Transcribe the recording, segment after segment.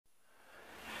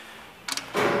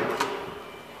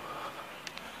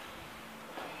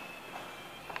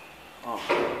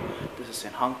is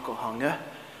in Hanko, Hangö.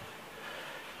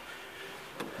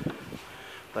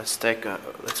 Let's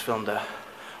film the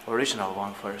original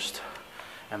one first.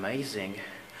 Amazing.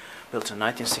 Built in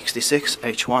 1966,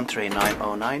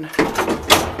 H13909.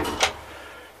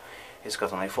 It's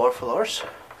got only 4 floors,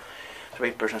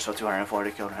 3 persons, so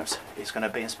 240 kilograms. It's gonna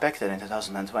be inspected in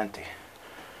 2020.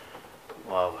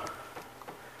 Wow.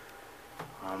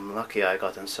 I'm lucky I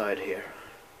got inside here.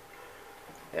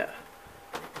 Yeah.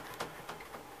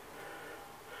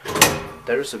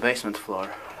 There is a basement floor,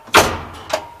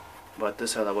 but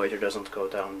this elevator doesn't go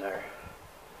down there.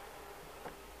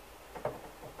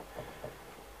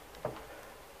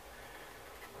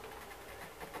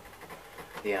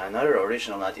 Yeah, another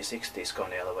original 1960s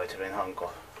KONE elevator in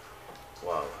Hanko.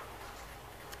 Wow.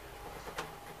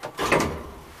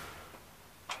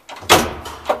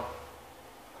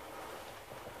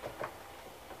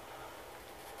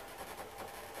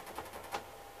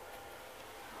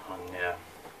 Yeah.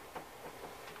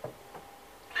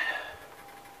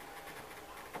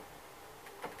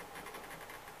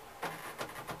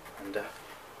 And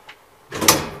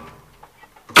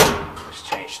let's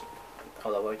change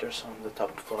elevators on the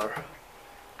top floor.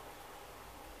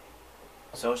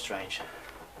 So strange.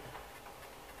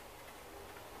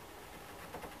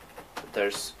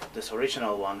 There's this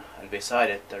original one, and beside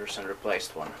it there's a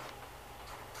replaced one.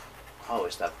 How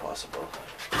is that possible?